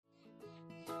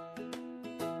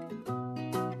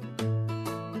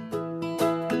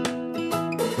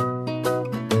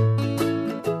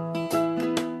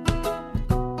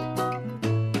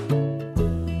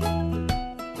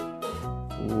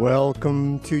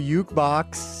Welcome to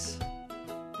Ukebox,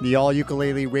 the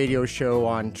all-ukulele radio show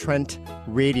on Trent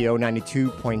Radio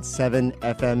 92.7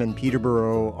 FM in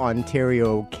Peterborough,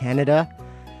 Ontario, Canada.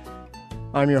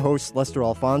 I'm your host, Lester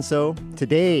Alfonso.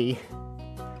 Today,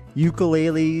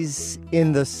 Ukuleles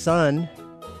in the Sun,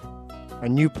 a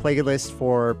new playlist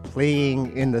for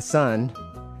playing in the sun.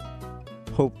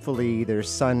 Hopefully there's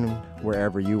sun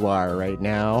wherever you are right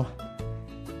now.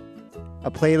 A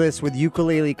playlist with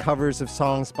ukulele covers of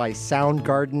songs by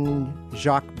Soundgarden,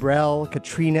 Jacques Brel,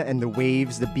 Katrina and the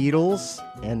Waves, The Beatles,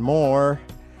 and more.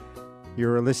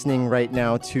 You're listening right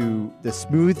now to the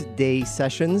Smooth Day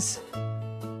Sessions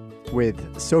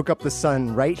with Soak Up the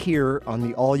Sun right here on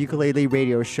the All Ukulele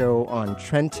Radio Show on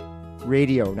Trent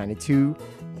Radio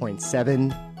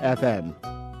 92.7 FM.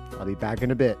 I'll be back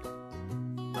in a bit.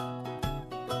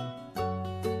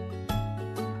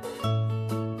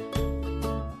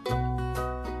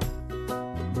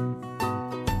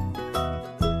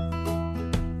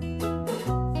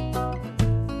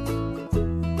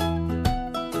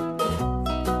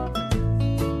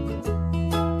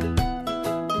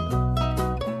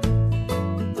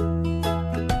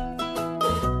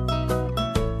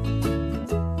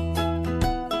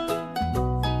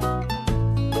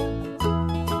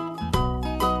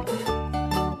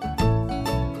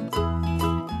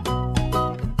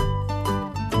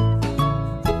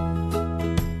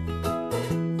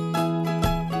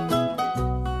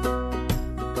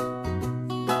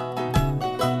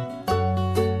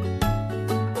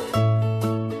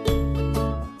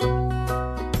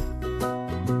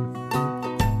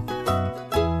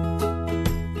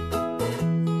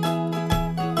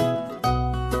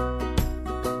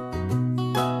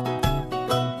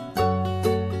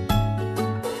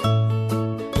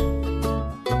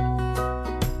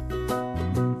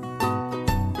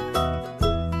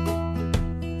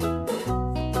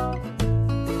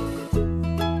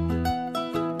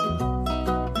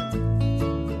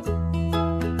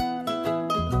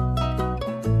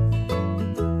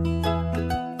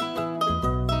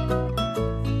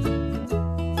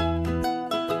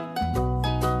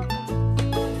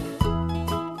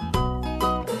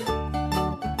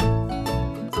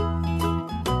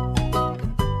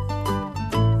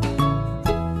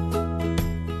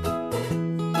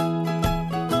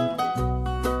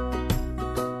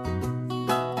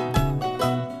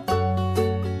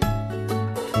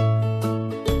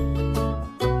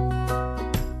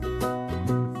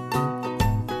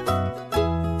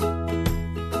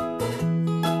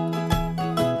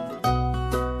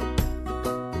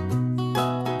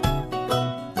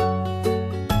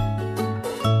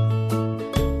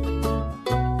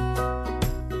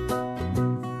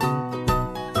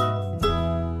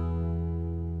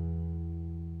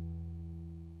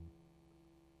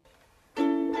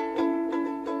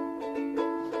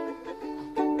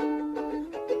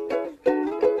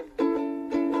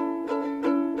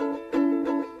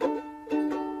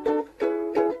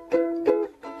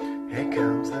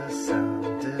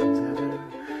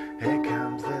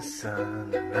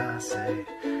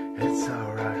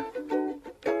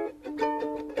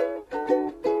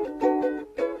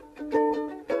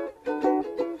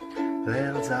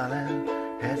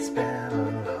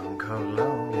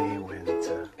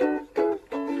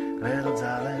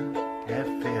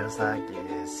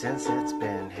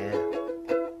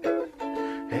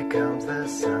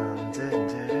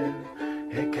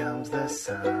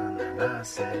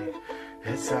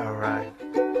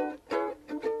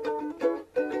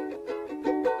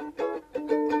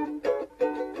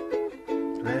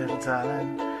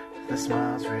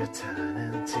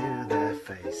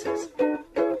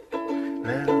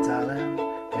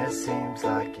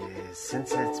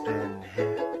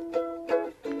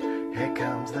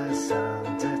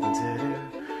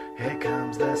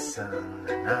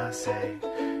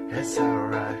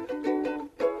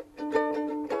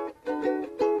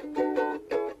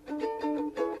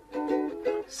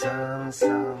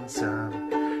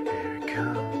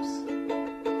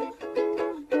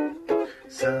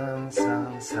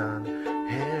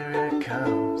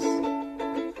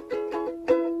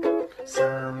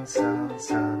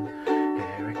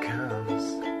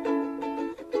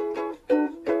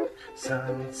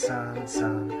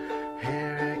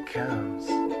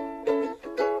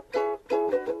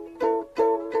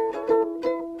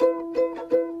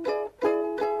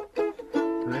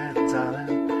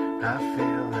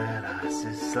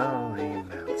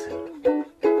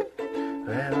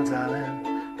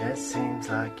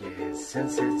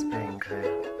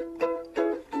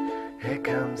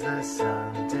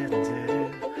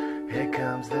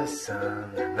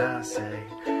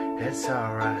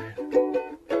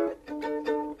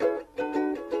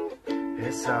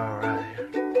 it's alright.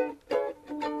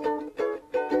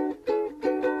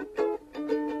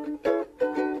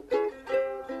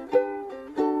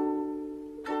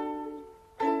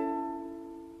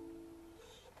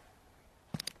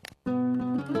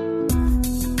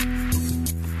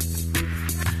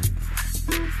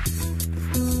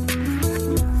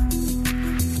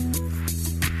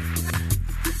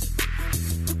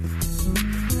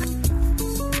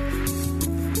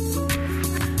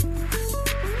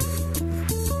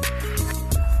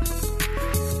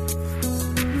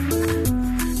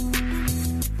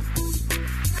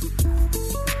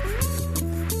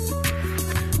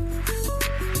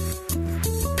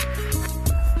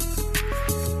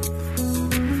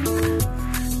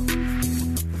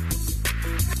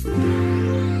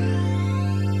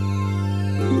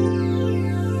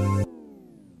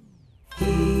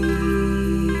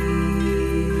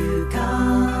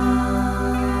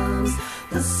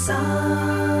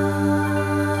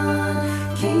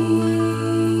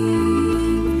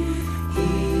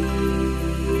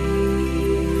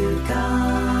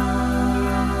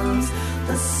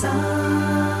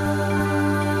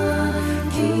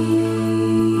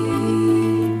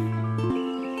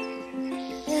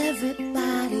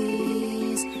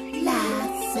 Everybody's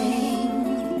laughing.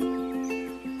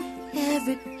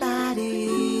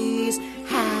 Everybody's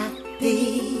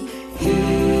happy. Here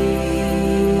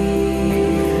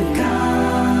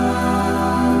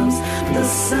comes the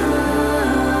sun.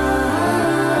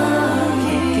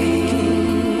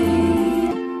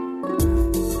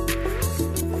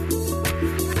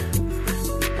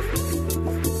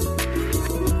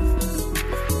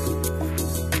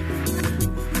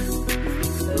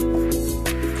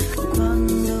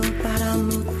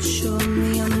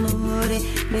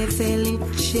 De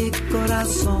felice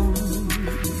corazón.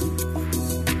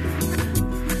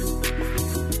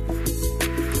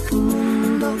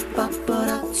 Mundo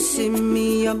paparazzi,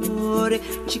 mi amore,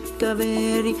 chica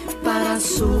veri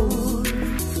parasol.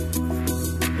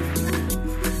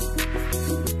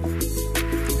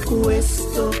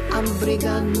 Questo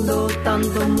abrigando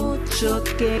tanto mucho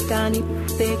que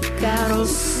canite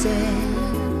carosel.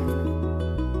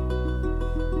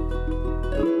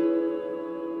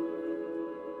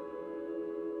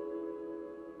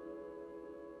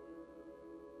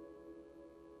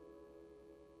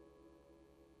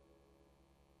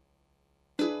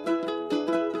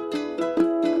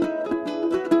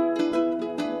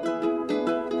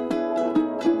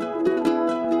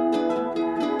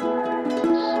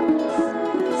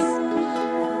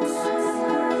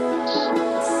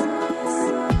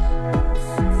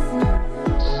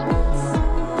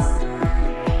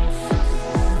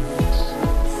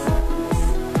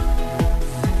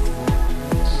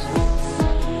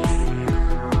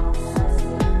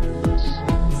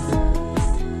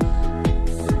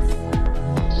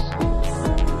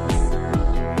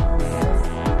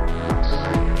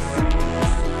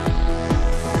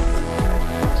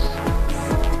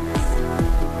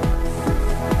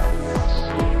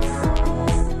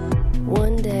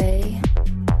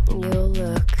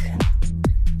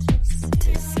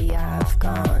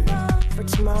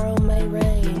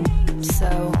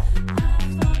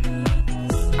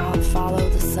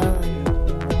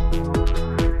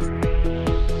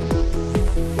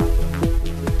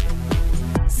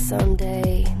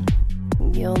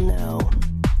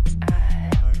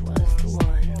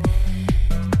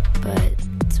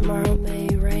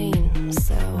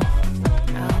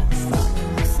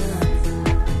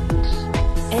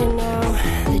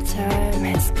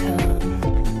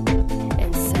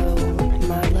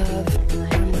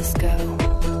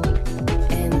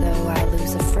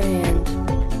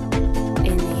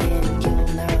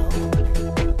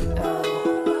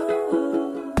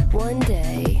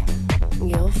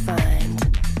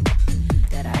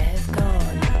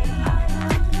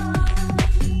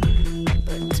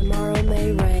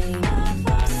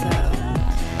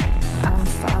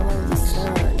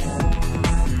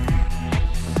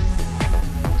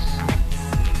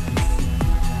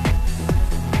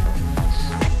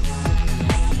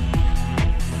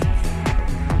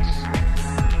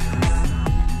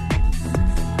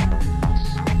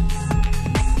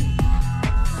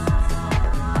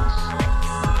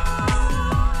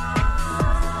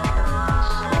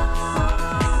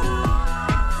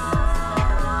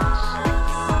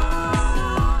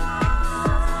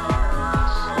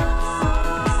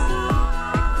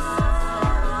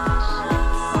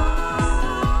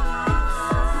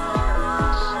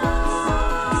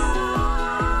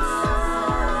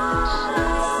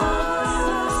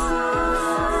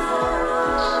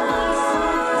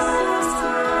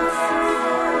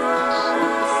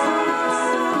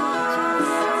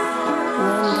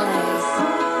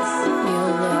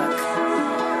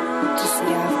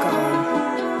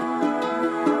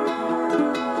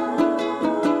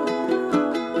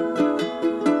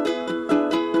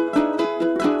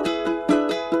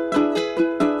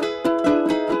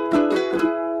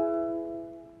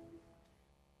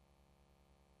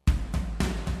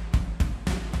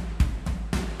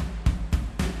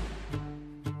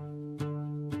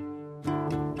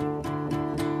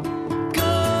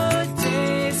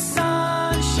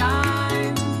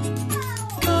 sunshine.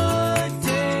 Good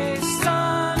day,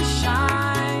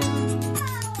 sunshine.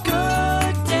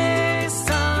 Good day,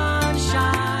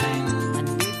 sunshine. I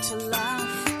need to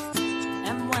laugh,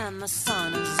 and when the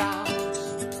sun is out,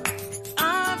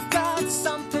 I've got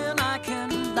something I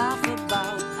can laugh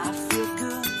about. I feel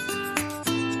good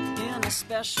in a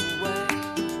special way.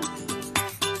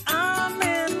 I'm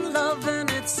in love and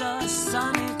it's a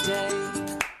sunny day.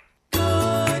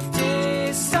 Good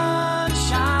day,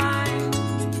 sunshine.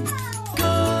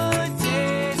 Good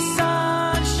day,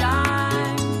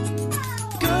 sunshine.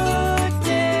 Good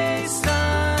day,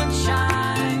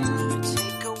 sunshine.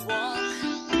 Take a walk,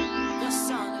 the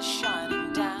sun is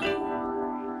shining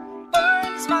down.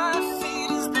 Burns my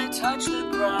feet as they touch the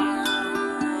ground.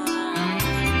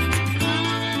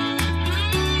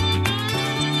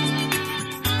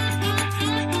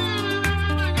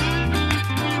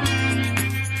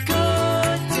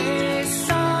 Good day,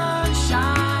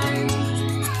 sunshine.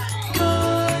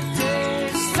 Good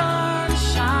day,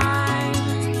 sunshine.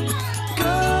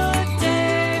 Good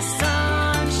day,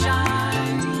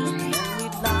 sunshine. And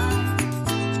we'd lie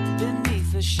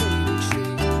beneath a shady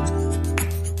tree.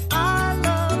 I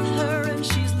love her and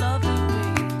she's loving me.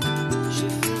 She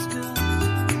feels good.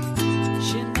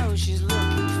 She knows she's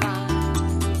looking fine.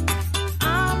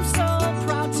 I'm so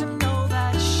proud to know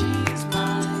that she's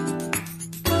mine.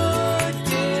 Good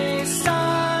day,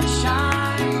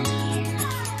 sunshine.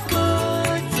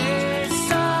 Good day,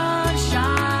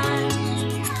 sunshine.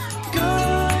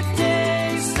 Good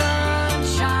day,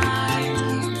 sunshine.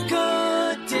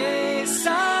 Good day,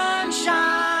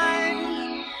 sunshine.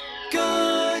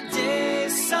 Good day,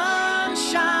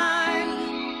 sunshine.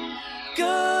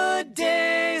 Good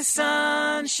day,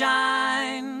 sunshine.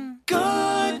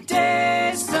 Good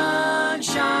day,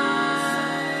 sunshine.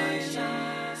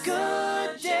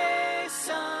 Good day,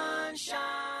 sunshine.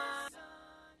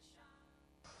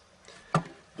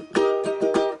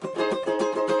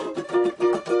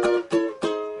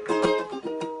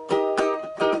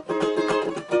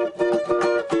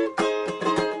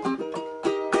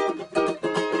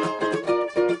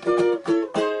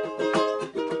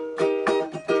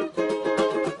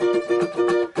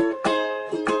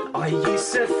 I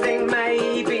used to think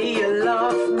maybe you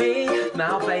love me.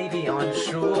 Now, baby, I'm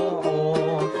sure.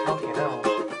 Fucking hell.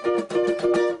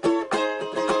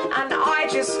 And I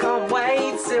just can't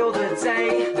wait till the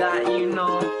day that you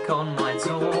knock on my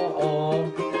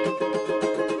door.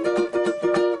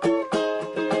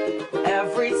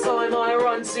 Every time I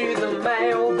run to the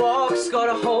mailbox,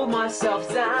 gotta hold myself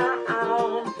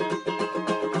down.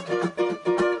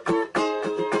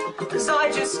 'Cause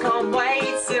I just can't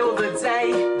wait till the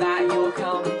day that you're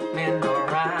coming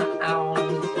around.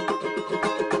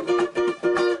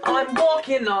 I'm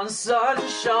walking on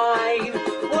sunshine.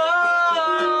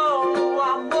 Whoa,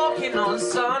 I'm walking on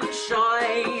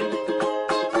sunshine.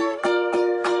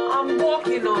 I'm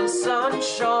walking on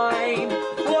sunshine.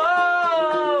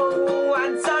 Whoa,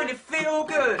 and don't it feel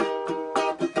good?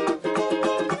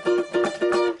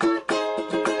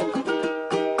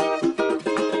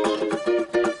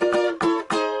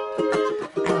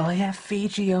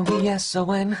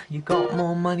 L-I-F-E-G-O-E-S-O-N. You got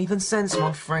more money than sense,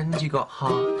 my friend. You got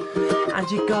heart, and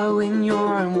you go in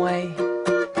your own way.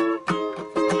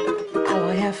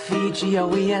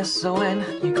 L-I-F-E-G-O-E-S-O-N.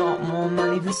 You got more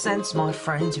money than sense, my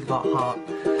friend. You got heart,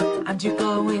 and you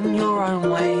go in your own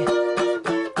way.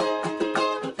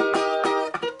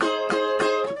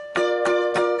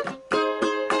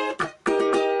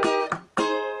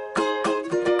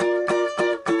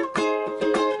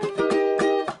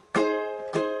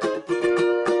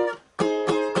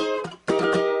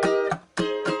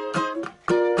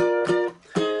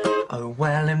 Oh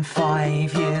well, in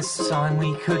 5 years' time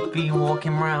we could be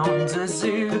walking round a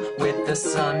zoo with the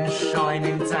sun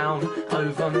shining down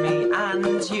over me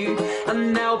and you,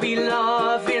 and there'll be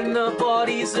love in the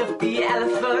bodies of the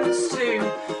elephants too.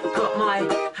 Got my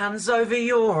hands over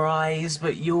your eyes,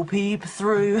 but you'll peep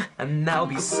through, and there'll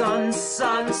be sun,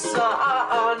 sun,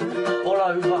 sun all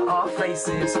over our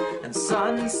faces, and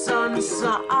sun, sun,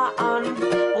 sun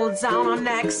all down our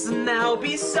necks, and there'll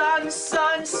be sun,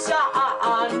 sun,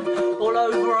 sun all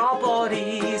over our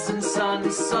bodies, and sun,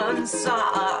 sun,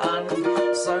 sun.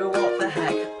 So what the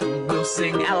heck? We'll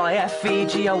sing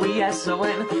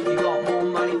L-I-F-E-G-O-E-S-O-N. You got more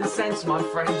money than sense, my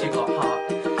friend. You got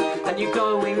heart, and you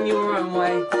go in your own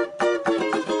way.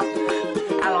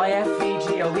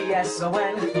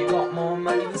 L-I-F-E-G-O-E-S-O-N. You got more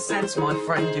money than sense, my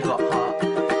friend. You got heart,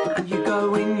 and you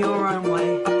go in your own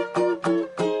way.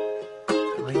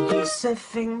 I used to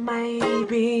think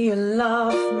maybe you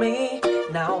love me.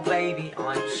 Now, baby,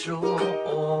 I'm sure.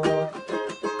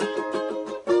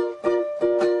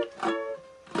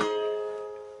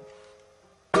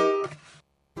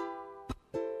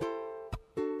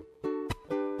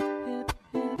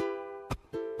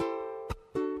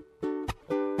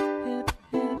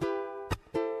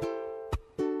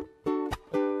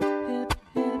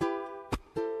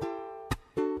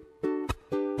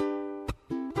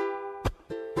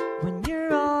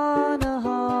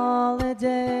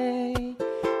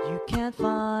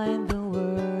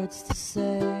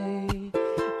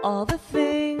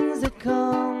 winds that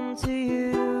come to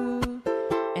you,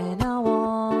 and I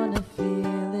wanna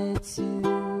feel it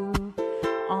too.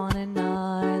 On an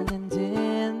island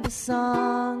in the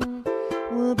sun,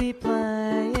 we'll be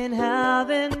playing,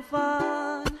 having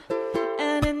fun,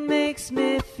 and it makes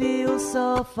me feel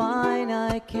so fine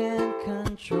I can't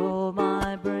control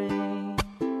my brain.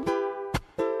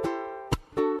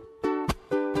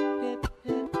 Hip,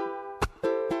 hip.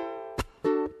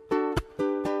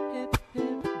 Hip,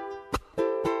 hip.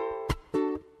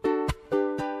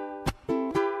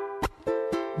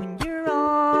 When you're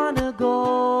on a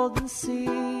golden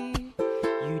sea,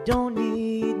 you don't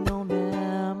need no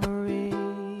memory,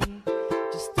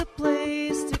 just a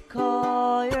place to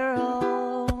call your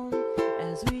own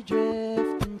as we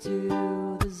drift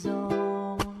into the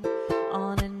zone.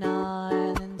 On an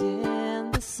island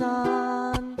in the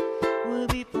sun, we'll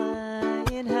be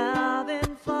playing,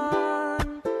 having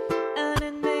fun, and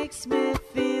it makes me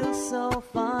feel so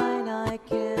fine I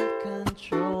can't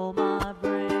control my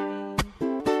brain.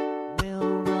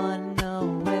 We'll run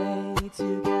away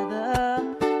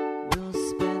together, we'll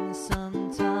spend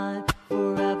some time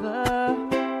forever,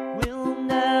 we'll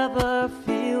never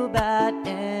feel bad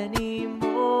anymore.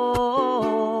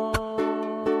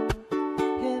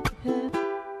 Hip, hip.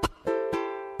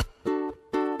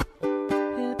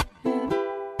 Hip, hip.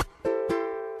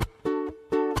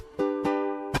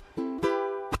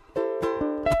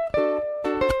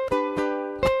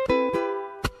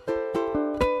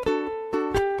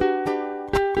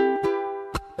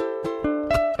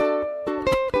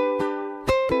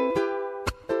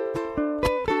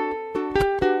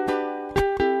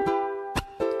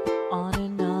 On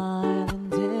an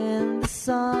island in the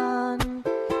sun,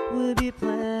 we'll be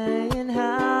playing,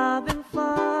 having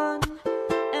fun,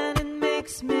 and it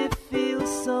makes me feel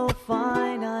so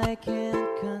fine I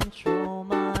can't control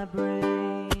my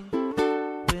brain.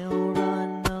 We'll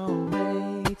run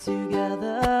away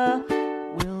together,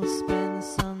 we'll spend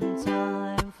some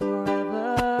time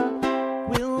forever,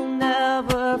 we'll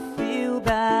never feel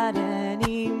bad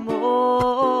anymore.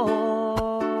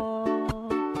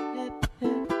 Hip,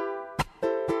 hip.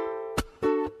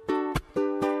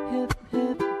 Hip,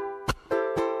 hip.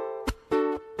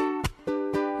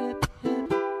 Hip, hip.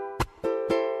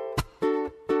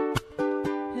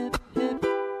 Hip, hip.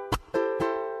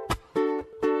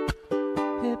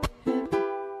 Hip, hip.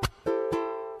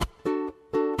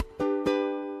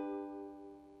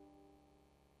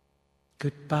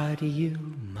 Goodbye to you,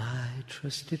 my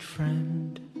trusted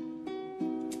friend.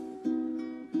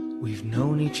 We've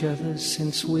known each other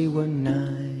since we were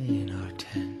 9 or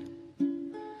 10.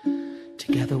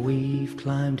 Together we've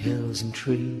climbed hills and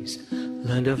trees,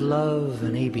 learned of love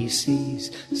and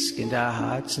ABCs, skinned our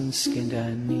hearts and skinned our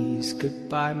knees.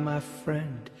 Goodbye, my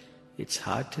friend, it's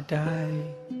hard to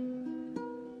die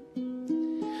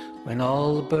when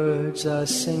all the birds are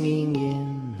singing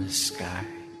in the sky.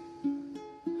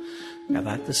 Now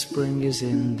that the spring is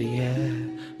in the air,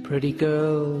 pretty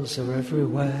girls are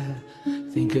everywhere.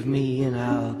 Think of me and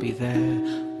I'll be there.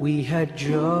 We had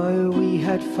joy, we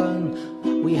had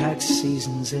fun, we had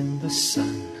seasons in the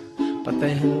sun, but the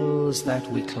hills that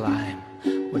we climb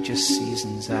were just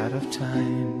seasons out of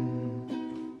time.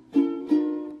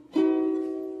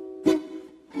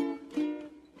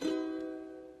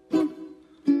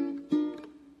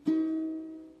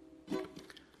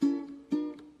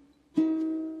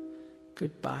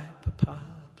 Goodbye, Papa,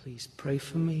 please pray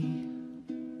for me.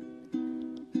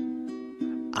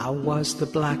 I was the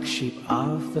black sheep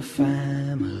of the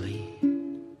family.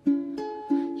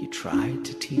 You tried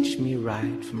to teach me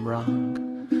right from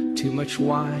wrong. Too much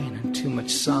wine and too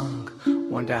much song.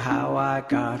 Wonder how I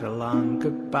got along.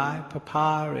 Goodbye,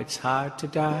 Papa, it's hard to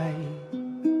die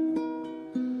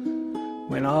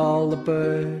when all the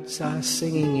birds are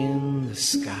singing in the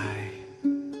sky.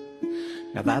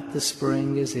 Now that the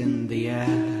spring is in the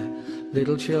air,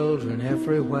 little children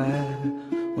everywhere.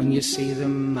 When you see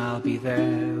them, I'll be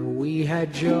there. We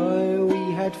had joy,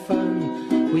 we had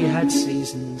fun, we had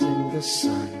seasons in the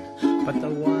sun, but the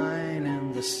wine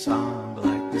and the song,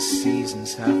 like the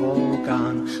seasons, have all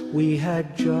gone. We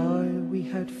had joy, we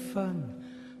had fun,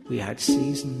 we had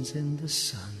seasons in the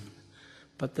sun,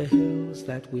 but the hills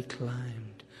that we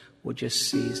climbed were just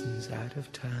seasons out of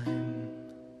time.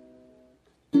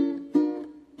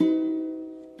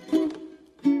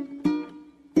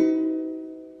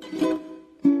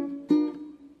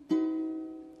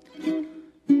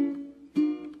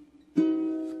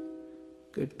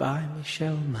 Goodbye,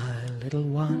 Michelle, my little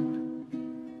one.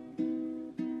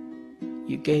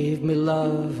 You gave me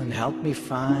love and helped me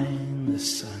find the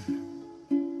sun.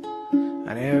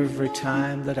 And every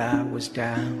time that I was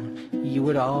down, you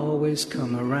would always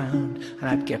come around, and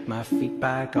I'd get my feet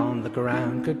back on the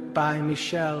ground. Goodbye,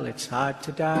 Michelle, it's hard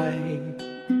to die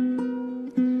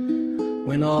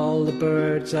when all the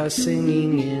birds are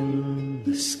singing in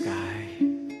the sky.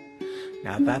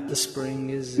 Now that the spring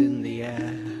is in the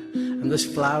air and there's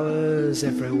flowers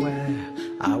everywhere,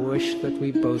 I wish that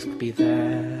we both could be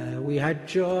there. We had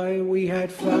joy, we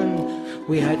had fun,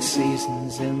 we had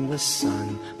seasons in the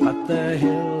sun, but the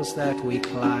hills that we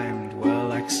climbed were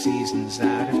like seasons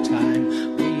out of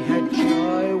time. We had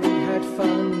joy, we had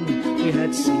fun, we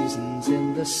had seasons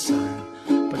in the sun,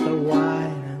 but the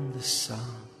wine and the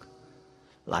song,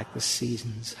 like the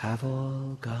seasons, have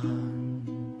all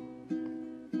gone.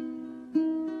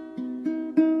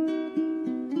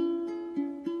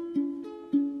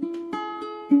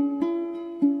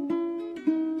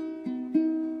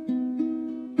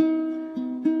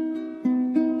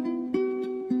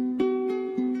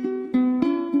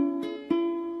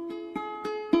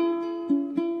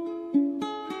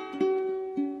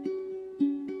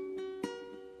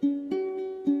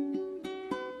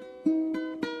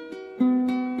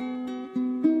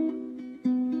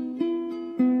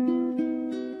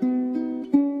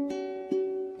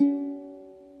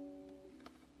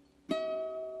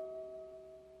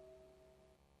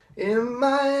 In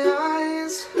my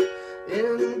eyes,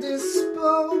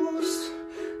 indisposed,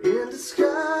 in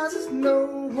disguises no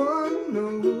one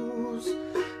knows,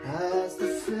 as the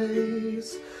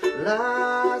face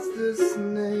lies the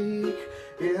snake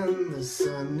in the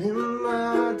sun. In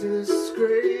my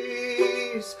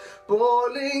disgrace,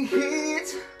 boiling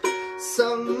heat,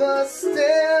 summer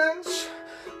stench,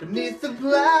 beneath the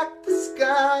black the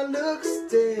sky looks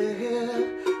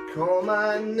dead. Call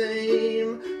my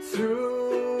name through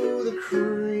the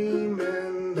cream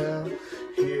and I'll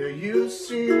hear you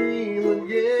scream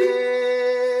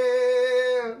again.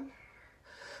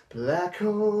 Black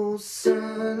hole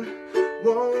sun,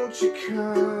 won't you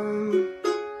come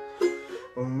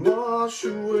and wash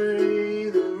away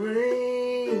the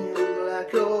rain?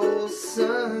 Black hole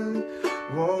sun,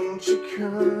 won't you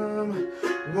come,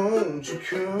 won't you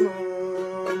come,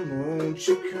 won't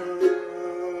you come?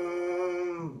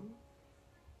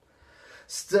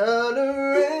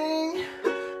 Stuttering,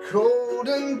 cold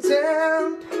and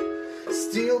damp,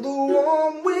 steal the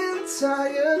warm wind,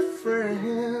 tired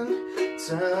friend.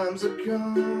 Times are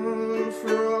gone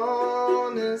for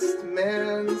honest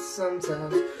men,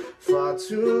 sometimes far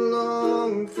too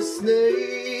long for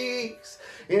snakes.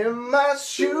 In my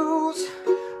shoes,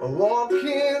 I walk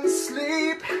in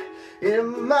sleep.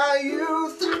 In my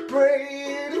youth, I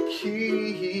pray to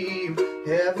keep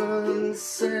heaven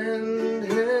send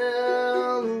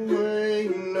hell away.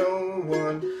 No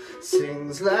one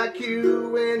sings like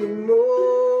you anymore.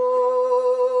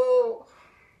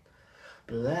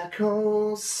 Black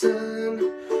hole sun,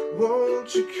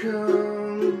 won't you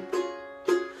come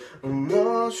and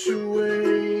wash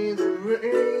away the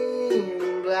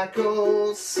rain? Black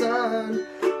hole sun,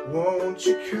 won't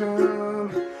you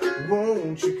come,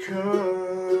 won't you come?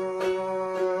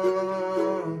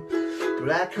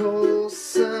 Black hole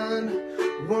sun,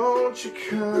 won't you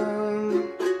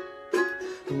come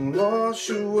and wash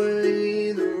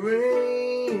away the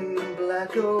rain?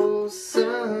 Black hole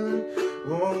sun,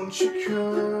 won't you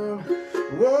come,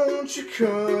 won't you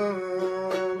come?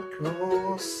 Black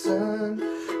hole sun,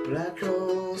 black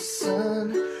hole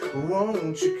sun,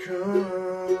 won't you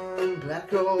come? Black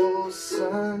hole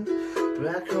sun,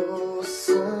 black hole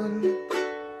sun.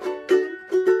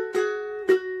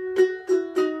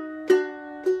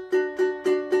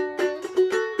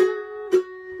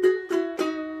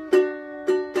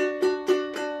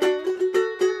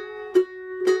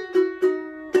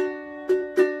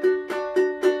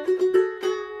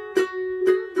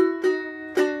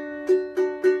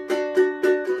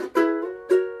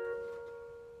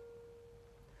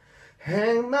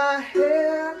 Hang my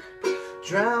head,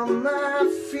 drown my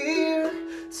fear,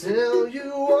 till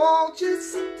you all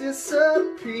just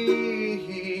disappear.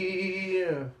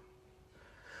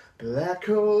 Black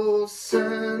hole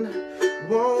sun,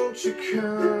 won't you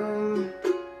come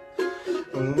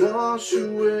and wash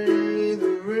away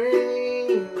the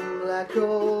rain? Black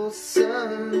hole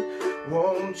sun,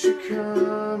 won't you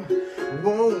come,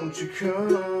 won't you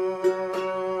come?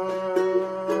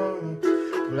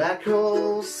 Black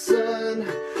hole sun,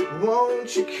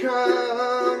 won't you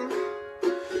come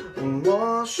and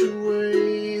wash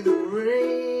away the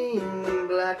rain?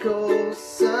 Black hole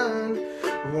sun,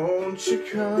 won't you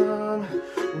come,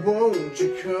 won't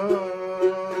you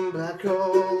come? Black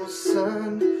hole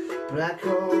sun, black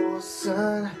hole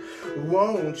sun,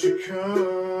 won't you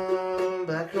come?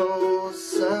 Black hole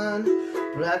sun. sun,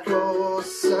 black hole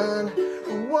sun,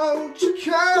 won't you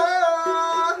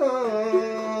come?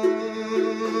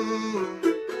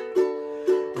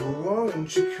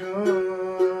 Won't you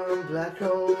come, black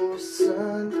hole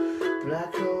sun,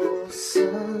 black hole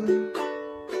sun.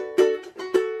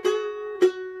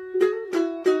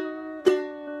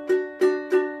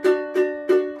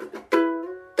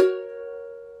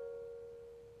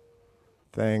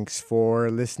 Thanks for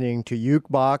listening to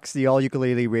Ukebox, the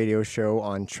all-ukulele radio show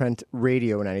on Trent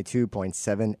Radio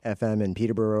 92.7 FM in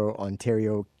Peterborough,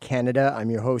 Ontario, Canada. I'm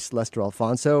your host, Lester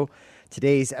Alfonso.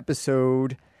 Today's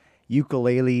episode,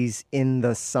 Ukuleles in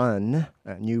the Sun,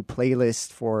 a new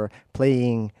playlist for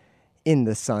playing in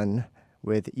the sun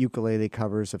with ukulele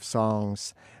covers of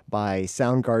songs by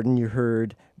Soundgarden. You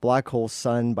heard Black Hole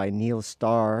Sun by Neil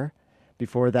Starr.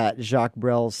 Before that, Jacques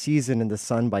Brel's Season in the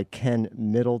Sun by Ken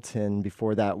Middleton.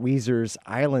 Before that, Weezer's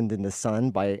Island in the Sun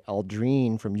by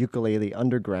Aldrine from Ukulele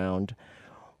Underground.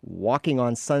 Walking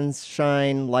on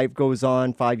Sunshine, Life Goes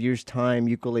On, 5 Years' Time,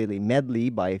 Ukulele Medley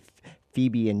by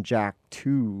Phoebe and Jack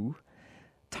 2.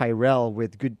 Tyrell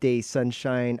with Good Day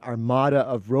Sunshine. Armada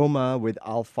of Roma with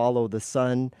I'll Follow the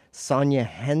Sun. Sonia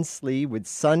Hensley with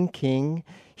Sun King.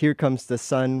 Here Comes the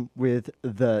Sun with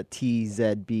the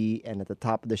TZB. And at the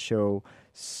top of the show,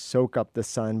 Soak Up the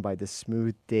Sun by the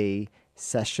Smooth Day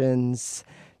Sessions.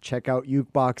 Check out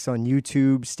Ukebox on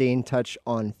YouTube. Stay in touch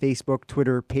on Facebook,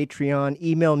 Twitter, Patreon.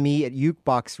 Email me at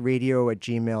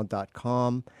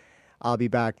ukeboxradio@gmail.com. I'll be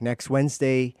back next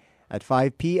Wednesday at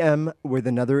 5 p.m. with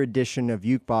another edition of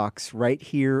Ukebox right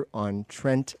here on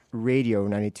Trent Radio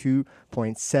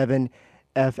 92.7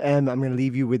 FM. I'm going to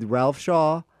leave you with Ralph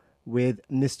Shaw with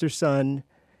Mr. Sun.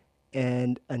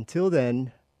 And until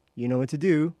then, you know what to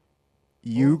do.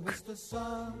 Uke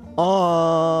on.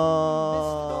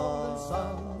 Mr.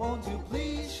 Sun, won't you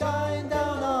please shine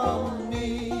down on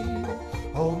me?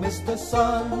 Oh, Mr.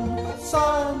 Sun,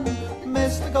 Sun,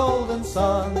 Mr. Golden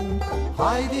Sun,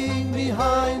 hiding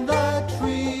behind that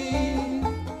tree.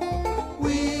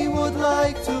 We would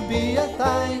like to be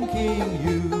thanking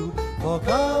you for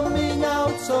coming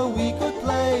out so we could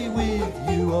play with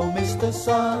you. Oh, Mr.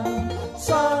 Sun,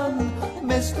 Sun,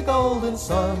 Mr. Golden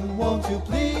Sun, won't you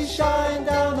please shine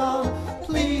down on,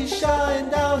 please shine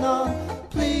down on,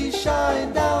 please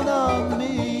shine down on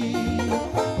me.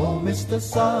 Oh, Mr.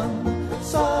 Sun,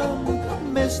 Sun,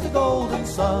 Mr. Golden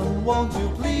Sun, won't you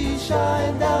please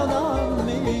shine down on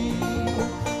me?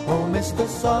 Oh, Mr.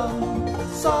 Sun,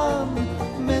 Sun,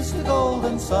 Mr.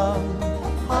 Golden Sun,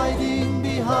 hiding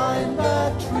behind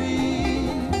that tree.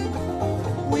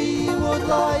 We would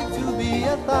like to be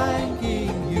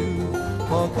thanking you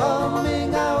for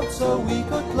coming out so we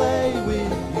could play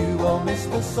with you. Oh,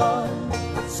 Mr. Sun,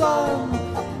 Sun,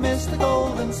 Mr.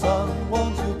 Golden Sun,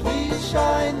 won't you please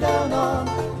shine down on,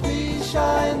 please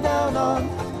shine down on,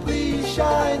 please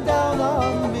shine down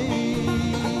on me.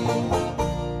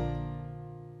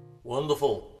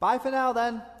 Wonderful. Bye for now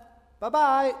then.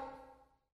 Bye-bye.